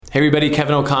Hey everybody,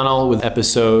 Kevin O'Connell with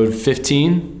episode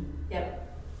 15.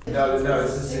 Yep. No,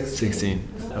 this is 16.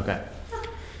 16, okay.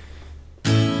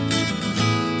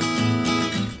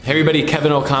 Hey everybody,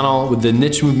 Kevin O'Connell with the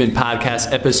Niche Movement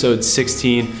Podcast, episode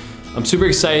 16. I'm super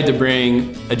excited to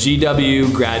bring a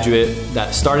GW graduate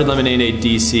that started Lemonade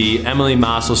Day DC, Emily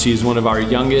Mossel. She's one of our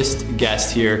youngest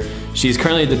guests here. She's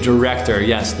currently the director,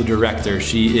 yes, the director.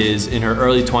 She is in her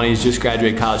early 20s, just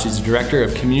graduated college. She's the director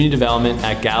of community development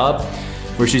at Gallup,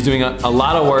 where she's doing a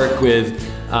lot of work with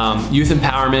youth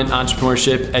empowerment,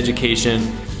 entrepreneurship, education.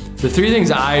 The three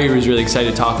things I was really excited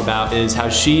to talk about is how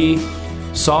she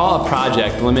saw a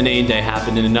project, Lemonade Day,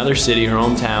 happen in another city, her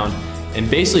hometown, and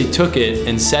basically took it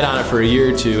and sat on it for a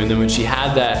year or two, and then when she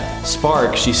had that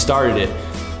spark, she started it.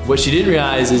 What she didn't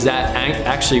realize is that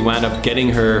actually wound up getting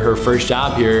her first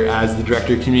job here as the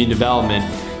director of community development,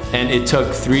 and it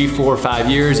took 3, 4,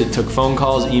 5 years. It took phone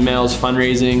calls, emails,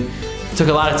 fundraising. It took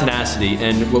a lot of tenacity,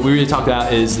 and what we really talk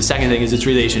about is the second thing is its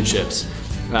relationships.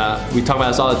 We talk about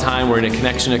this all the time. We're in a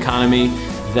connection economy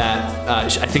that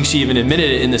I think she even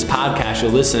admitted it in this podcast,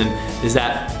 you'll listen, is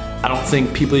that I don't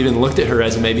think people even looked at her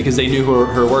resume because they knew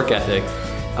her work ethic.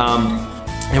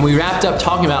 And we wrapped up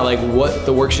talking about like what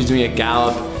the work she's doing at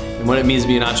Gallup and what it means to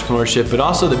be in entrepreneurship, but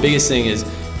also the biggest thing is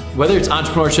whether it's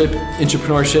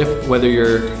entrepreneurship, whether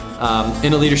you're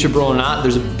in a leadership role or not,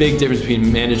 there's a big difference between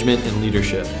management and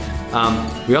leadership.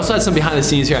 We also had some behind the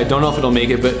scenes here. I don't know if it'll make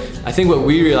it, but I think what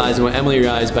we realized and what Emily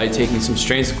realized by taking some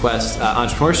Strengths Quest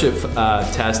entrepreneurship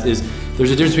test is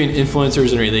there's a difference between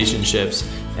influencers and relationships.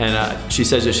 And she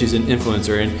says that she's an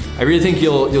influencer, and I really think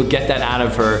you'll get that out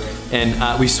of her.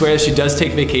 And we swear that she does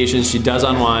take vacations, she does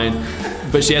unwind,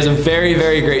 but she has a very,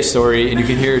 very great story, and you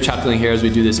can hear her chuckling here as we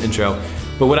do this intro.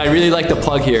 But what I really like to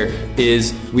plug here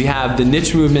is we have the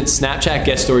Niche Movement Snapchat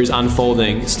guest stories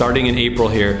unfolding starting in April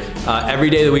here. Every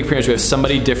day of the week, pretty much we have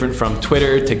somebody different, from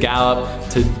Twitter to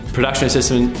Gallup to production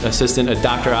assistant at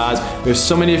Dr. Oz. We have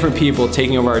so many different people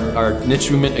taking over our Niche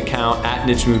Movement account at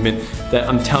Niche Movement that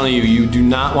I'm telling you, you do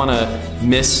not want to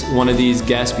miss one of these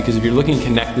guests, because if you're looking to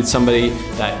connect with somebody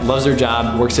that loves their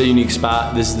job, works at a unique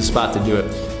spot, this is the spot to do it.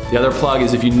 The other plug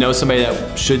is if you know somebody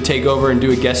that should take over and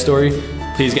do a guest story,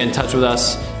 please get in touch with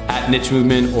us at Niche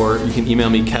Movement, or you can email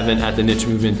me,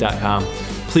 kevin@thenichemovement.com.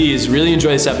 Please really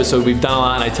enjoy this episode. We've done a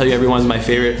lot, and I tell you everyone's my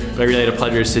favorite, but I really had a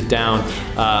pleasure to sit down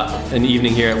an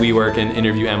evening here at WeWork and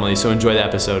interview Emily, so enjoy the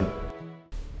episode.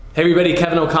 Hey everybody,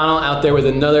 Kevin O'Connell out there with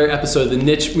another episode of the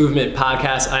Niche Movement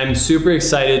Podcast. I'm super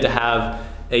excited to have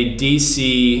a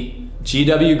DC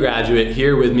GW graduate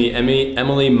here with me,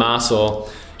 Emily Mossel.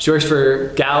 She works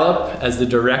for Gallup as the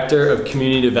Director of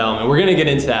Community Development. We're gonna get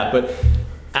into that, but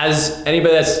as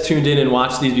anybody that's tuned in and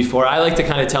watched these before, I like to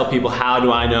kind of tell people, how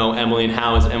do I know Emily and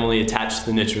how is Emily attached to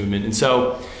the Niche Movement? And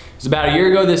so it was about a year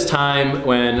ago this time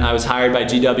when I was hired by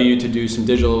GW to do some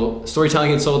digital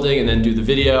storytelling consulting and then do the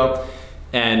video.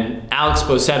 And Alex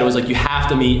Bosetta was like, you have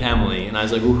to meet Emily. And I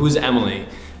was like, well, who's Emily?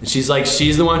 And she's like,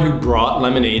 she's the one who brought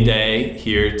Lemonade Day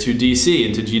here to DC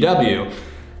and to GW.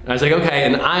 And I was like, okay.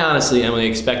 And I honestly, Emily,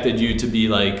 expected you to be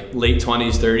like late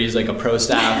 20s, 30s, like a pro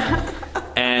staff.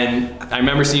 And I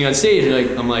remember seeing you on stage,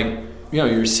 and I'm like, you know,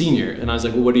 you're a senior. And I was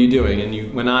like, well, what are you doing? And you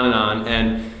went on and on.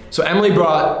 And so Emily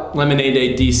brought Lemonade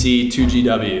Day DC to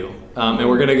GW. And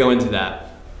we're gonna go into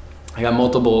that. I got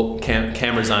multiple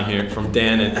cameras on here from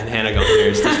Dan and Hannah going here,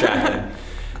 it's distracting.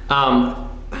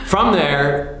 From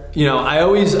there, you know,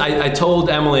 I told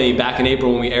Emily back in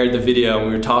April when we aired the video and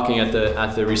we were talking at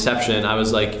the reception, I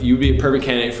was like, you'd be a perfect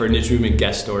candidate for a Niche Movement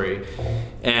guest story.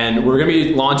 And we're gonna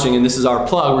be launching, and this is our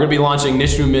plug, we're gonna be launching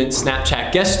Niche Movement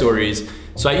Snapchat guest stories.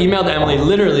 So I emailed Emily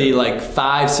literally like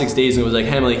 5-6 days and was like,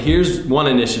 hey Emily, here's one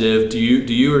initiative. Do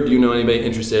you know anybody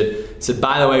interested? I said,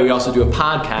 by the way, we also do a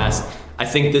podcast. I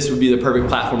think this would be the perfect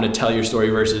platform to tell your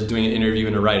story versus doing an interview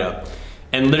and a write-up.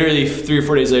 And literally 3 or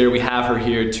 4 days later, we have her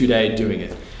here today doing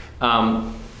it.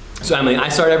 So Emily, I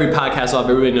start every podcast off,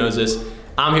 everybody knows this.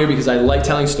 I'm here because I like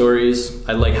telling stories,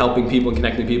 I like helping people and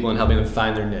connecting people and helping them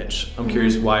find their niche. I'm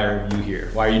curious, why are you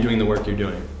here? Why are you doing the work you're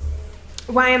doing?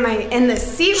 Why am I in the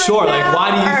seat right Sure, now?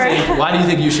 like why do you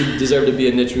think you should deserve to be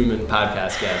a Niche Movement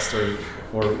podcast guest, or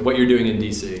what you're doing in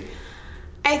DC?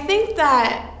 I think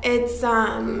that it's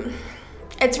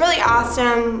really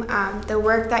awesome, the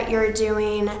work that you're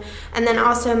doing, and then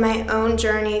also my own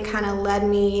journey kind of led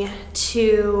me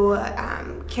to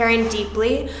caring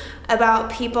deeply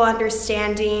about people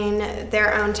understanding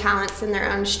their own talents and their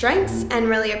own strengths and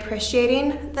really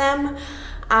appreciating them.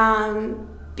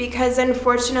 Because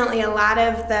unfortunately, a lot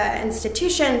of the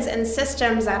institutions and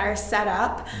systems that are set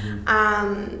up,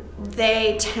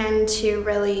 they tend to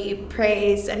really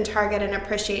praise and target and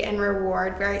appreciate and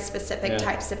reward very specific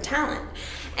types of talent.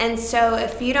 And so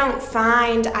if you don't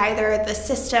find either the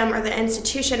system or the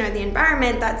institution or the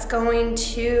environment that's going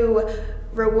to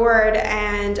reward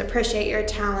and appreciate your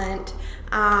talent,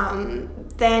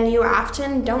 then you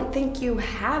often don't think you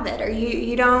have it, or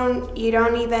you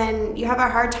have a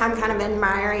hard time kind of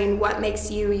admiring what makes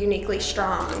you uniquely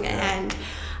strong.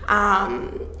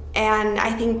 And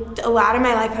I think a lot of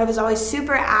my life I was always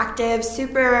super active,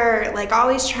 super like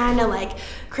always trying to like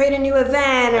create a new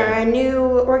event or a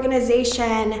new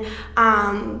organization.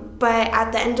 But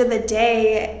at the end of the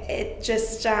day, it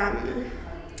just,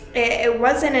 it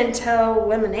wasn't until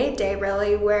Lemonade Day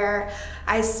really where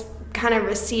I kind of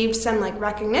received some like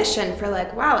recognition for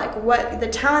like, wow, like what the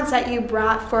talents that you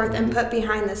brought forth and put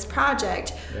behind this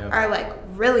project are like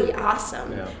really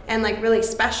awesome and like really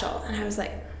special. And I was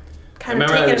like, I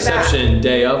remember at the reception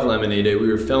day of Lemonade Day, we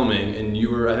were filming, and you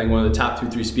were, I think, one of the top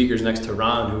 2-3 speakers next to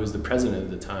Ron, who was the president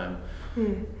at the time.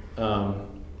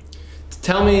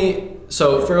 Tell me,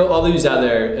 so for all of you out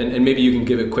there, and maybe you can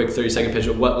give a quick 30-second pitch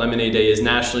of what Lemonade Day is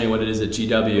nationally and what it is at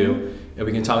GW, and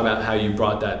we can talk about how you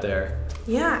brought that there.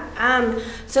 Yeah,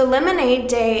 so Lemonade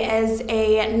Day is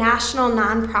a national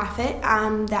nonprofit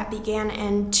that began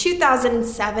in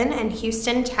 2007 in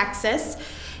Houston, Texas.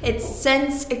 It's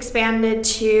since expanded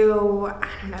to, I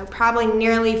don't know, probably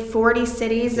nearly 40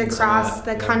 cities across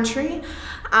the country.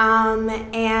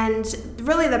 And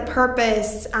really the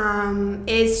purpose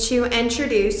is to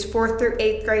introduce 4th through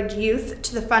 8th grade youth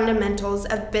to the fundamentals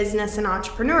of business and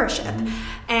entrepreneurship.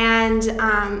 And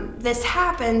this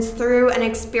happens through an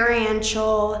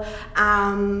experiential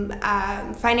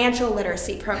financial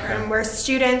literacy program where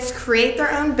students create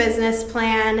their own business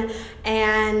plan,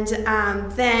 and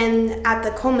then at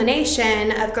the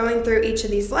culmination of going through each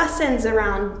of these lessons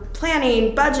around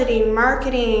planning, budgeting,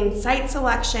 marketing, site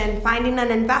selection, finding an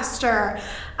investor,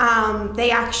 they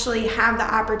actually have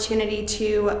the opportunity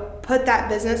to put that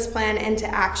business plan into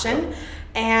action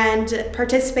and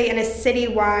participate in a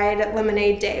citywide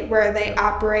Lemonade Day where they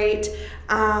operate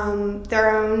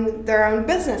their own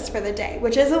business for the day,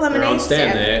 which is a lemonade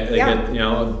stand. They get, you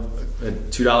know, a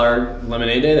 $2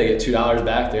 lemonade day, they get $2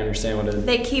 back. They understand what it is.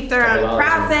 They keep their own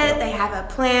profit. They have a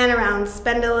plan around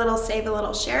spend a little, save a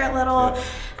little, share a little.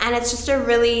 And it's just a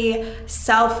really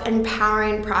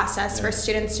self-empowering process for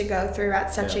students to go through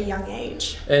at such a young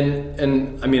age.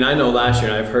 And I mean, I know last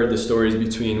year, and I've heard the stories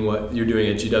between what you're doing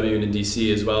at GW and in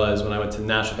DC, as well as when I went to the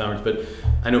national conference, but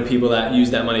I know people that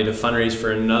use that money to fundraise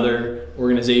for another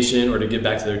organization or to give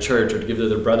back to their church or to give to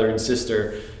their brother and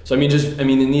sister. So and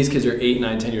these kids are 8,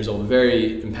 9, 10 years old,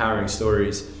 very empowering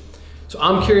stories. So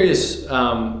I'm curious,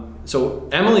 so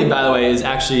Emily, by the way, is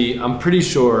actually, I'm pretty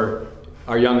sure,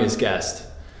 our youngest guest.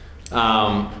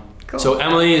 Cool. So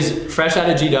Emily is fresh out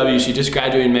of GW. She just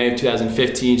graduated in May of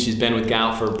 2015. She's been with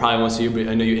Gallup for probably almost a year, but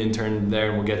I know you interned there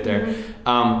and we'll get there.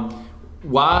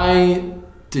 Why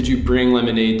did you bring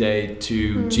Lemonade Day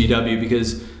to GW?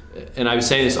 Because, and I was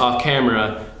saying this off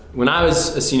camera, when I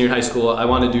was a senior in high school, I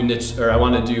wanted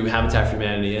to do Habitat for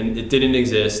Humanity, and it didn't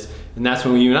exist. And that's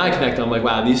when you and I connected. I'm like,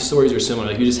 wow, these stories are similar.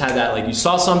 Like you just had that, like you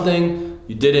saw something,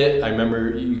 you did it. I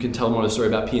remember you can tell more of the story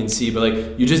about PNC, but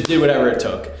like you just did whatever it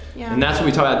took. Yeah. And that's what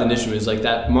we talk about at the Niche Room, is like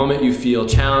that moment you feel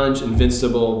challenged,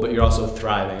 invincible, but you're also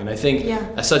thriving. And I think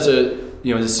as such a,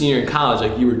 you know, as a senior in college,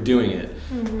 like you were doing it.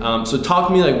 So talk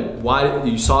to me like why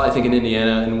you saw it, I think, in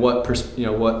Indiana, and what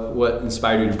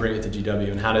inspired you to bring it to GW,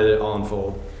 and how did it all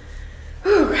unfold?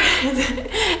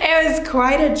 It was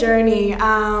quite a journey.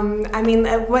 I mean,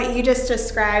 what you just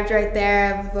described right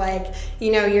there of like,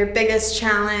 you know, your biggest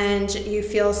challenge, you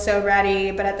feel so ready,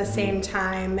 but at the same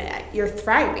time, you're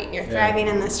thriving. You're thriving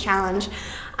in this challenge.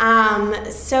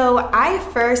 So I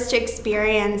first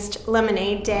experienced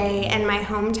Lemonade Day in my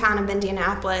hometown of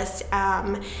Indianapolis,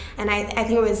 and I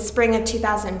think it was spring of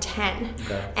 2010.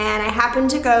 Okay. And I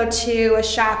happened to go to a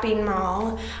shopping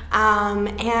mall,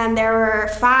 and there were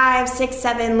 5, 6,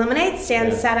 7 lemonade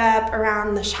stands set up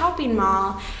around the shopping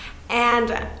mall.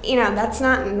 And, you know, that's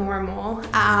not normal.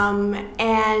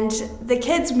 And the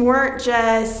kids weren't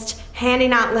just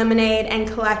handing out lemonade and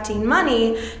collecting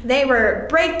money. They were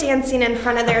breakdancing in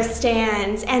front of their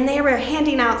stands, and they were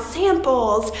handing out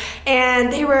samples,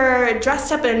 and they were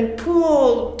dressed up in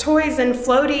pool toys and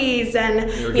floaties,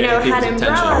 and, you know, had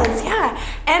umbrellas. Yeah.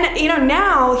 And, you know,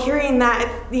 now hearing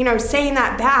that, you know, saying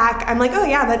that back, I'm like, oh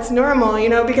yeah, that's normal, you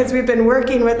know, because we've been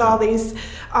working with all these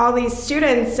all these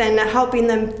students and helping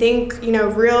them think, through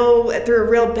a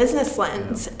real business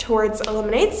lens towards a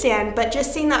lemonade stand. But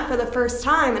just seeing that for the first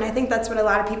time, and I think that's what a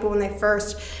lot of people, when they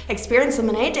first experience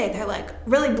Lemonade Day, they're like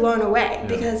really blown away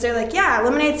because they're like, yeah,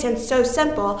 lemonade stand's so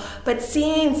simple, but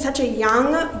seeing such a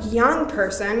young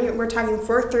person, we're talking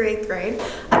 4th through 8th grade,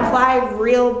 apply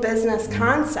real business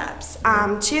concepts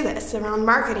to this around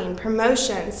marketing,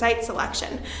 promotion, site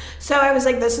selection. So I was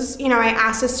like, this is, I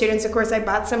asked the students, of course I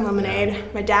bought some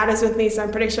lemonade. My dad is with me, so I'm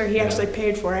pretty sure he actually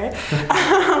paid for it.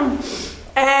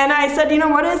 And I said,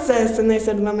 what is this? And they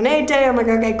said, Lemonade Day. I'm like,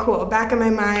 okay, cool. Back in my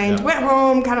mind, went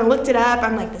home, kind of looked it up.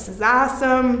 I'm like, this is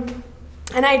awesome.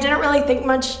 And I didn't really think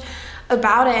much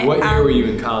about it. What year were you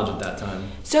in college at that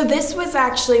time? So this was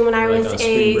actually when I was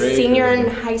a senior in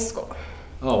high school.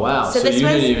 Oh, wow. So you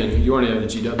weren't even at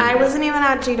GW. I wasn't even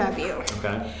at GW.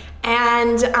 Okay.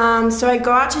 And so I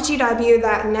go out to GW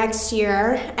that next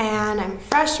year, and I'm a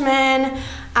freshman.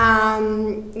 I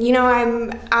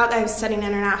was studying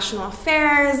international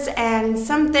affairs, and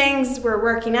some things were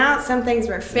working out, some things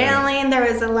were failing. There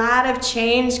was a lot of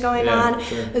change going on.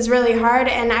 Sure. It was really hard,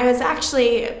 and I was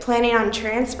actually planning on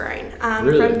transferring from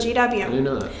GW. I didn't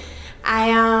know that.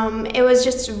 It was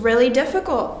just really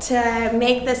difficult to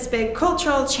make this big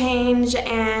cultural change,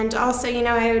 and also,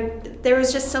 there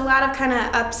was just a lot of kind of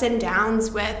ups and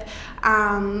downs with,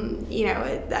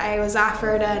 I was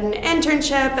offered an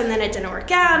internship and then it didn't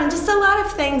work out, and just a lot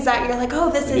of things that you're like, oh,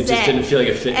 this is it. It just didn't feel like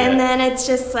a fit and yet. Then it's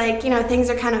just like, things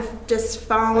are kind of just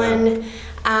falling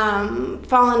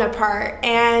apart.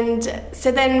 And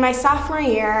so then my sophomore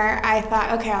year, I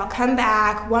thought, okay, I'll come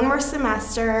back one more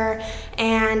semester,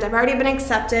 and I've already been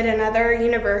accepted in other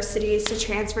universities to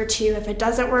transfer to. If it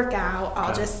doesn't work out,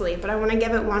 I'll just leave, but I want to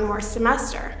give it one more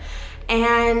semester.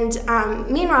 And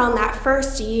meanwhile, in that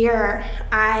first year,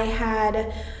 I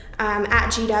had at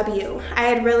GW, I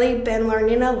had really been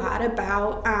learning a lot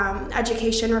about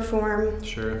education reform.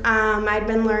 Sure. I'd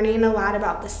been learning a lot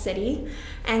about the city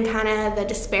and kind of the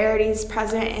disparities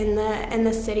present in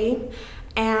the city.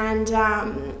 And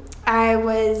I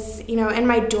was, in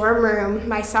my dorm room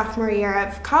my sophomore year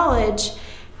of college,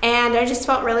 and I just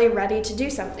felt really ready to do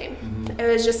something. Mm-hmm. It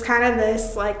was just kind of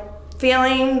this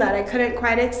feeling that I couldn't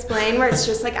quite explain, where it's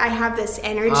just like I have this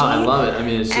energy. Oh, I love it. I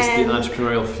mean, it's just the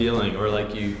entrepreneurial feeling, or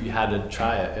you had to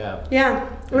try it. Yeah.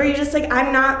 Where you're just like,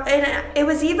 I'm not, and it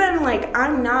was even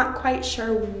I'm not quite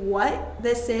sure what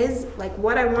this is,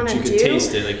 what I want to do. You could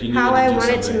taste it, you knew how I want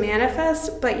it something. to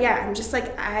manifest. But yeah, I'm just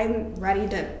I'm ready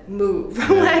to move.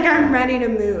 I'm ready to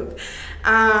move.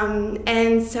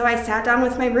 And so I sat down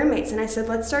with my roommates and I said,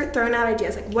 let's start throwing out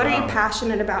ideas. What are you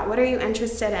passionate about? What are you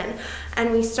interested in?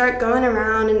 And we start going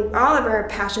around, and all of our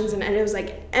passions, and it was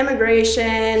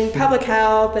immigration, public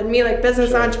health, and me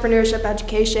business, entrepreneurship,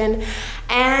 education.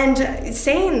 And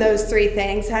saying those three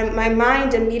things, my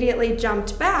mind immediately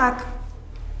jumped back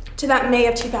to that May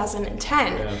of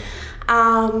 2010. Yeah.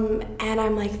 And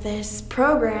I'm like, this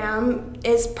program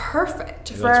is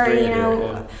perfect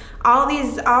for, all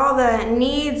the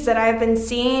needs that I've been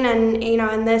seeing, and,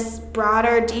 in this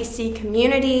broader DC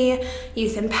community,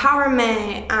 youth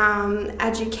empowerment,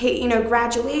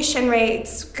 graduation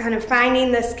rates, kind of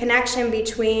finding this connection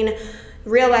between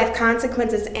real life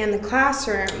consequences and the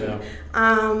classroom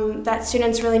that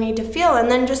students really need to feel, and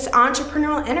then just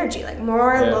entrepreneurial energy,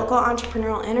 more local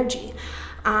entrepreneurial energy.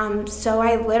 So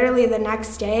I literally the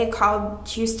next day called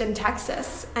Houston,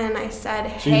 Texas, and I said,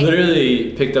 hey. So you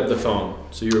literally picked up the phone.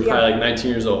 So you were probably 19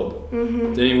 years old.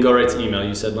 Mm-hmm. Didn't even go right to email.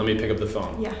 You said, let me pick up the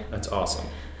phone. Yeah. That's awesome.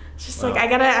 Just I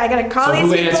gotta call these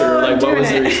people. So who answered? What was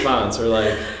the response? Or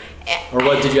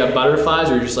what, did you have butterflies,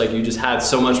 or you just had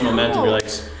so much momentum? You're what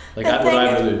do I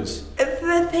have to lose?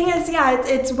 The thing is,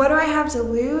 it's what do I have to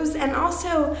lose? And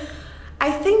also,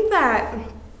 I think that,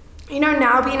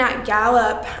 now being at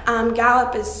Gallup,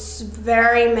 Gallup is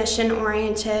very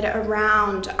mission-oriented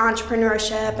around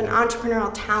entrepreneurship and entrepreneurial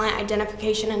talent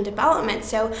identification and development.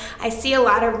 So I see a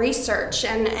lot of research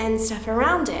and stuff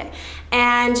around it.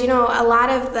 And, a lot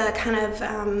of the kind of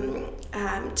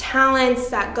talents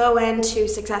that go into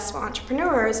successful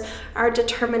entrepreneurs are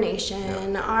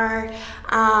determination, are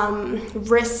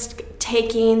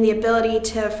risk-taking, the ability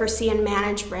to foresee and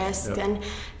manage risk and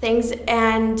things,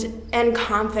 and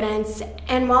confidence.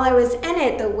 And while I was in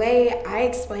it, the way I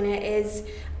explain it is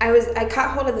I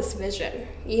caught hold of this vision.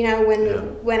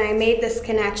 When I made this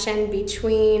connection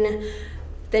between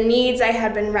the needs I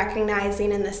had been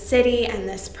recognizing in the city and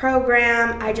this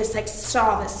program, I just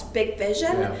saw this big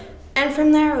vision. Yeah. And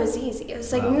from there, it was easy. It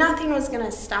was nothing was going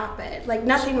to stop it.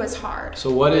 Nothing was hard.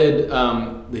 So what did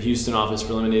the Houston office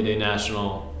for Lemonade Day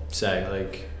National say?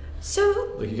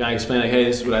 So, Like you kind of explain like, hey,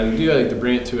 this is what I do. I like to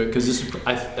bring it to it because this,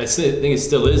 I think it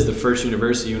still is the first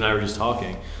university. You and I were just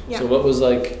talking. Yeah. So what was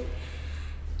like?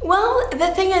 well, the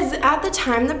thing is, at the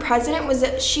time, the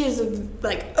president she was a,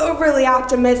 like, overly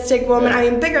optimistic woman. Yeah. I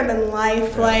mean, bigger than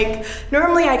life. Yeah. Like,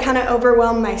 normally I kind of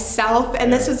overwhelm myself,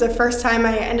 and this was the first time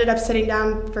I ended up sitting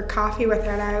down for coffee with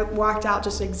her, and I walked out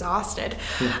just exhausted.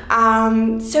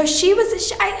 So she was,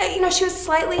 she was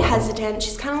slightly hesitant.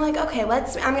 She's kind of like, okay,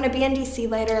 I'm going to be in DC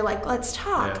later, like, let's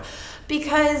talk. Yeah.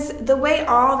 Because the way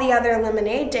all the other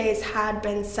Lemonade Days had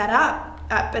been set up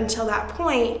until that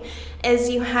point is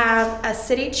you have a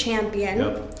city champion.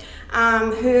 Yep.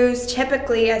 Who's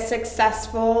typically a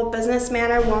successful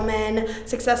businessman or woman,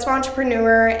 successful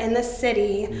entrepreneur in the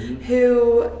city,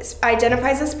 who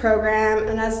identifies this program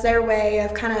and as their way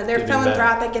of kind of their Giving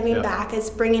philanthropic back. giving Yep. back is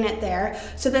bringing it there.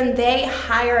 So then they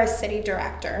hire a city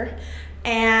director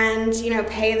and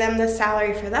pay them the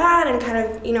salary for that and kind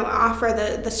of offer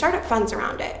the startup funds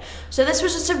around it. So this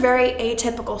was just a very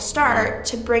atypical start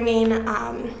to bringing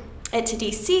it to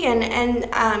DC,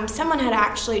 and someone had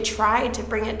actually tried to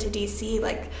bring it to DC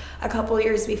like a couple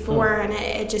years before, and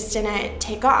it just didn't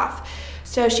take off.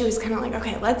 So she was kind of like,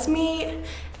 okay, let's meet.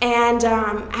 And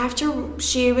after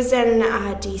she was in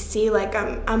DC like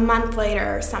a month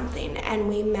later or something, and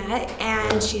we met,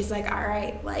 and she's like, all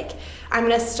right, like I'm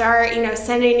gonna start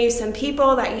sending you some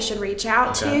people that you should reach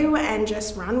out to and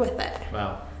just run with it.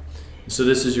 Wow. So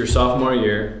this is your sophomore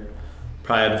year.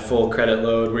 Probably had a full credit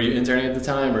load. Were you interning at the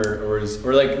time, or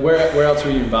like where else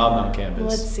were you involved on campus?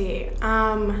 Let's see.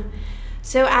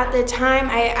 So at the time,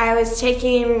 I was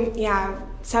taking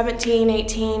 17,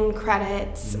 18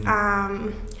 credits.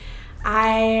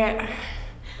 I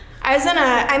was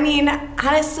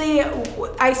honestly,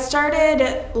 I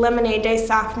started Lemonade Day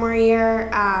sophomore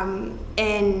year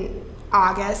in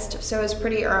August, so it was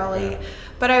pretty early.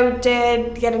 But I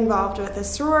did get involved with a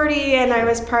sorority, and I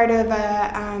was part of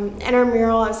a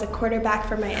intramural. I was a quarterback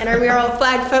for my intramural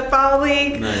flag football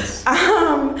league. Nice.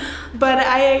 But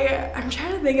I'm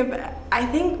trying to think of it. I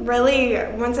think really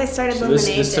once I started Lemonade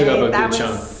Day, this took up a that good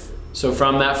was, chunk. So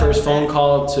from that first phone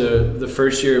call to the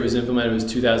first year it was implemented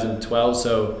was 2012.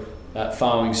 So that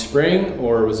following spring,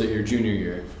 or was it your junior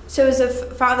year? So it was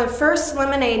the first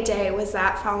Lemonade Day was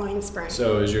that following spring.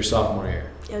 So it was your sophomore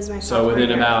year. It was my So sophomore within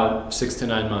year. about 6 to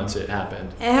 9 months it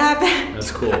happened. It happened.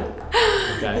 That's cool.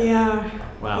 Okay. Yeah.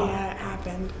 Wow. Yeah, it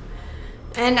happened.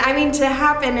 And I mean, to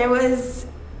happen, it was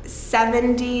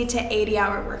 70 to 80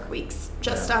 hour work weeks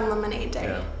just on Lemonade Day.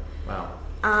 Yeah. Wow.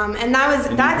 And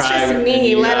that's just and me,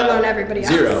 you let got alone everybody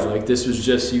else. Zero. Like this was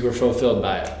just, you were fulfilled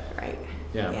by it. Right.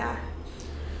 Yeah. Yeah.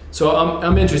 So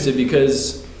I'm interested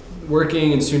because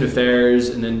working in student affairs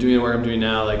and then doing the work I'm doing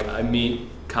now, like I meet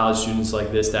college students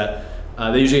like this that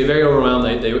they usually get very overwhelmed.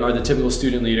 They are the typical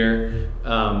student leader.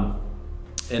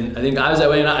 And I think I was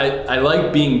that way, and I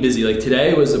like being busy. Like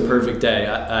today was the perfect day.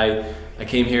 I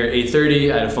came here at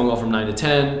 8:30. I had a phone call from 9 to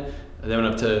 10. I then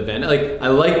went up to Van. Like I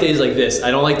like days like this. I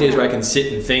don't like days where I can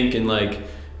sit and think and like.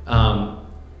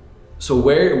 So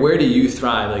where do you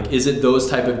thrive? Like, is it those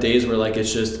type of days where like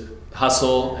it's just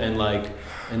hustle and like.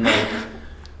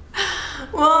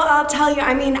 Well, I'll tell you,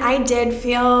 I mean, I did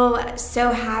feel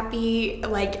so happy,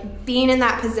 like, being in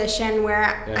that position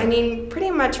where, I mean,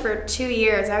 pretty much for 2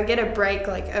 years, I would get a break,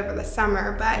 like, over the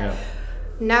summer, but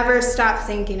never stopped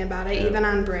thinking about it, even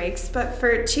on breaks. But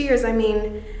for 2 years, I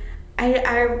mean,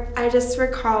 I just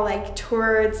recall, like,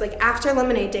 towards, like, after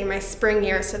Lemonade Day, my spring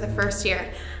year, so the first year,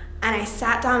 and I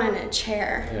sat down in a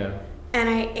chair, and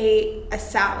I ate a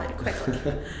salad quickly.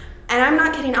 And I'm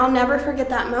not kidding, I'll never forget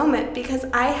that moment because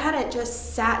I hadn't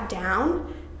just sat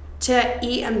down to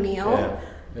eat a meal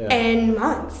in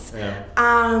months.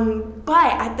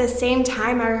 But at the same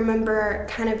time, I remember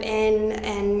kind of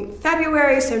in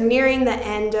February, so nearing the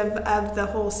end of the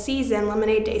whole season,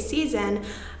 Lemonade Day season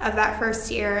of that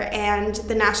first year, and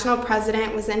the national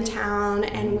president was in town,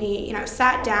 and we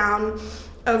sat down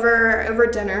over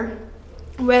dinner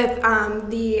with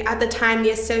at the time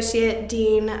the associate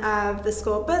dean of the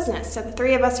School of Business. So the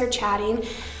three of us are chatting,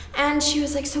 and she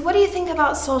was like, so what do you think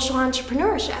about social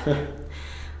entrepreneurship?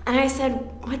 And I said,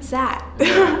 what's that?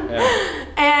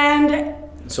 And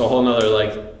so a whole nother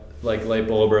like light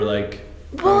bulb or like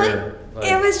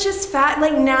it was just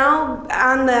like now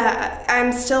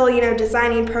I'm still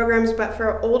designing programs, but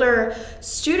for older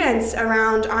students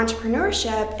around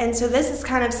entrepreneurship. And so this is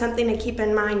kind of something to keep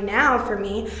in mind now for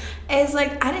me, is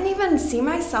like I didn't even see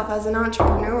myself as an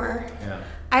entrepreneur.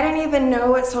 I didn't even know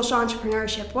what social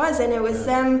entrepreneurship was, and it was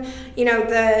them,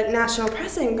 the national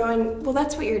president going, well,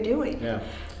 that's what you're doing.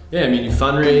 Yeah, I mean, you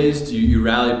fundraised, you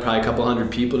rallied probably a couple hundred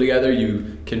people together.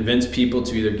 You convinced people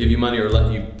to either give you money or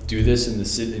let you do this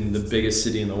in the biggest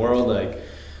city in the world. Like,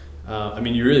 I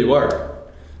mean, you really were,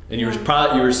 and you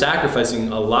were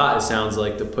sacrificing a lot. It sounds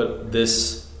like, to put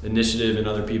this initiative and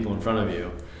other people in front of you,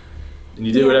 and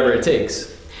you did whatever it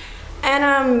takes. And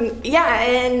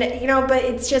but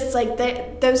it's just like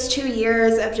those 2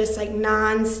 years of just like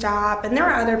nonstop, and there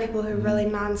were other people who really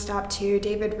nonstop too,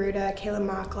 David Ruda, Kayla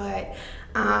Mocklet,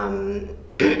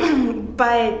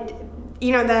 but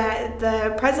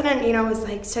the president, was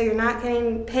like, so you're not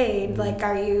getting paid, like,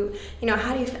 are you,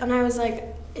 how do you feel? And I was like,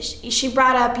 she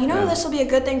brought up, this will be a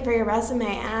good thing for your resume.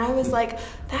 And I was like,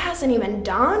 that hasn't even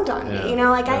dawned on me,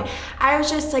 I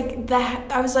was just like that.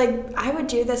 I was like, I would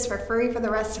do this for free for the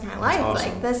rest of my life.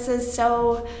 Awesome. Like, this is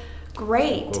so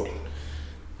great. Cool.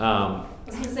 I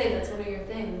was gonna say, that's one of your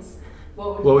things.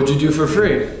 What would you do for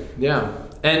free? Yeah.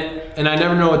 And I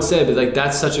never know what to say, but like,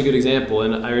 that's such a good example.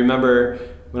 And I remember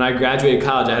when I graduated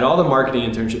college, I had all the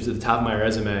marketing internships at the top of my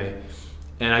resume.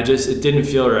 And it didn't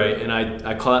feel right. And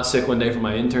I called out sick one day for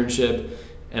my internship,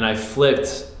 and I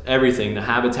flipped everything: the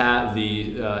Habitat,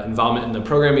 the involvement in the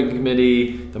programming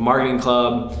committee, the marketing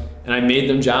club, and I made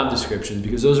them job descriptions,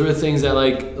 because those were the things that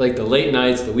like the late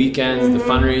nights, the weekends, the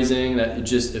fundraising, that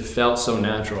it felt so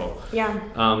natural. Yeah.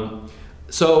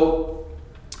 So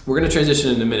we're gonna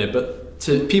transition in a minute, but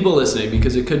to people listening,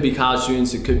 because it could be college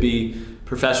students, it could be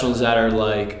professionals that are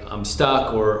like, I'm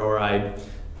stuck, or I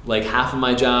like half of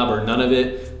my job or none of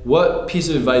it. What piece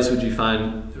of advice would you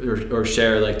find or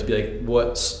share, like, to be like,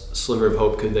 what sliver of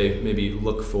hope could they maybe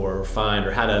look for or find,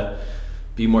 or how to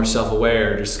be more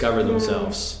self-aware or discover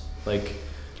themselves? Like,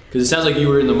 because it sounds like you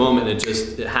were in the moment,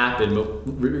 it happened, but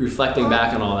reflecting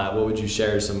back on all that, what would you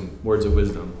share, some words of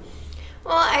wisdom?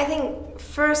 Well, I think,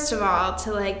 first of all,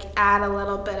 to like add a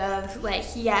little bit of like,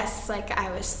 yes, like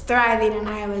I was thriving and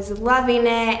I was loving it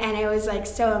and it was like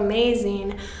so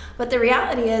amazing. But the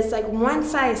reality is, like,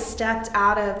 once I stepped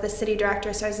out of the city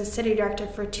director, so I was a city director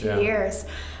for 2 years,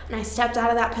 and I stepped out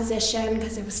of that position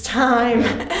because it was time,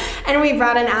 and we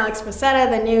brought in Alex Posetta,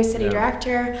 the new city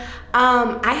director.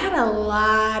 I had a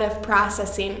lot of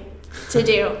processing to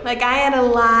do. Like, I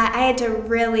had to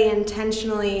really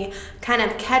intentionally kind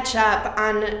of catch up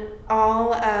on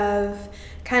all of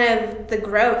kind of the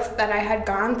growth that I had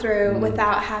gone through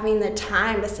without having the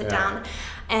time to sit down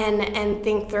and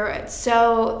think through it.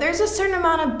 So there's a certain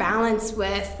amount of balance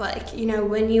with, like,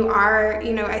 when you are,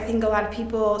 I think a lot of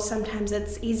people, sometimes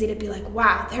it's easy to be like,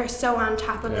 wow, they're so on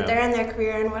top of it, they're in their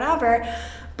career and whatever.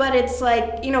 But it's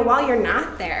like, while you're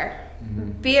not there,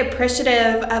 be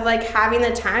appreciative of like having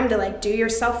the time to like do your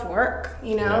self work,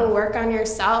 work on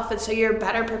yourself, and so you're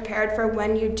better prepared for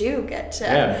when you do get to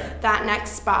that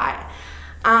next spot.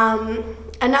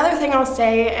 Another thing I'll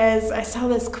say is, I saw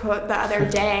this quote the other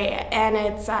day, and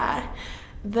it's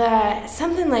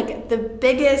something like, the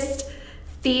biggest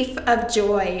thief of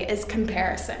joy is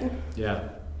comparison. Yeah.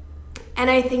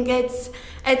 And I think it's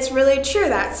really true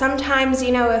that sometimes,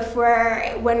 when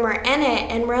we're in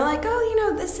it and we're like, oh,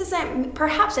 this isn't,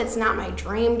 perhaps it's not my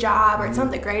dream job, or it's not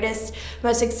the greatest,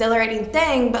 most exhilarating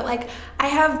thing, but like, I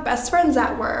have best friends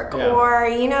at work, or,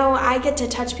 I get to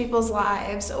touch people's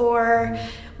lives, or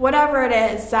whatever it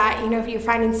is that, you're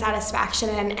finding satisfaction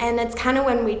in. And it's kind of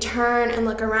when we turn and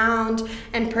look around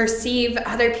and perceive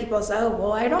other people's, oh,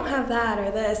 well, I don't have that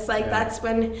or this, like, that's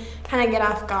when kind of get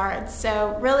off guard.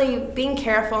 So really being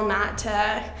careful not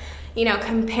to,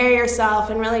 compare yourself,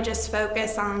 and really just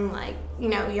focus on, like,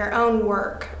 your own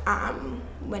work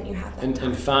when you have that time.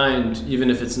 And find, even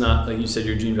if it's not, like you said,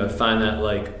 your dream job, find that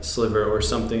like sliver or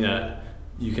something that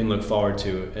you can look forward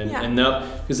to, and no,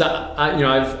 because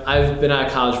I've been out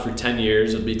of college for 10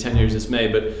 years. It'll be 10 years this May,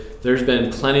 but there's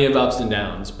been plenty of ups and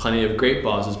downs, plenty of great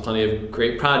bosses, plenty of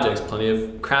great projects, plenty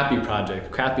of crappy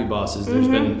bosses. There's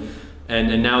been,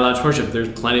 and now with entrepreneurship, there's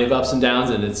plenty of ups and downs,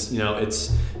 and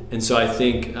and so I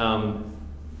think,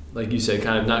 like you said,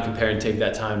 kind of not compare and take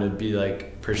that time to be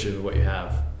like appreciative of what you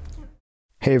have.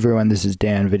 Hey everyone, this is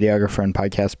Dan, videographer and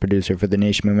podcast producer for The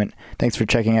Niche Movement. Thanks for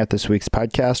checking out this week's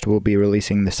podcast. We'll be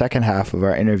releasing the second half of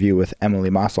our interview with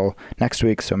Emily Mossel next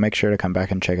week, so make sure to come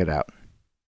back and check it out.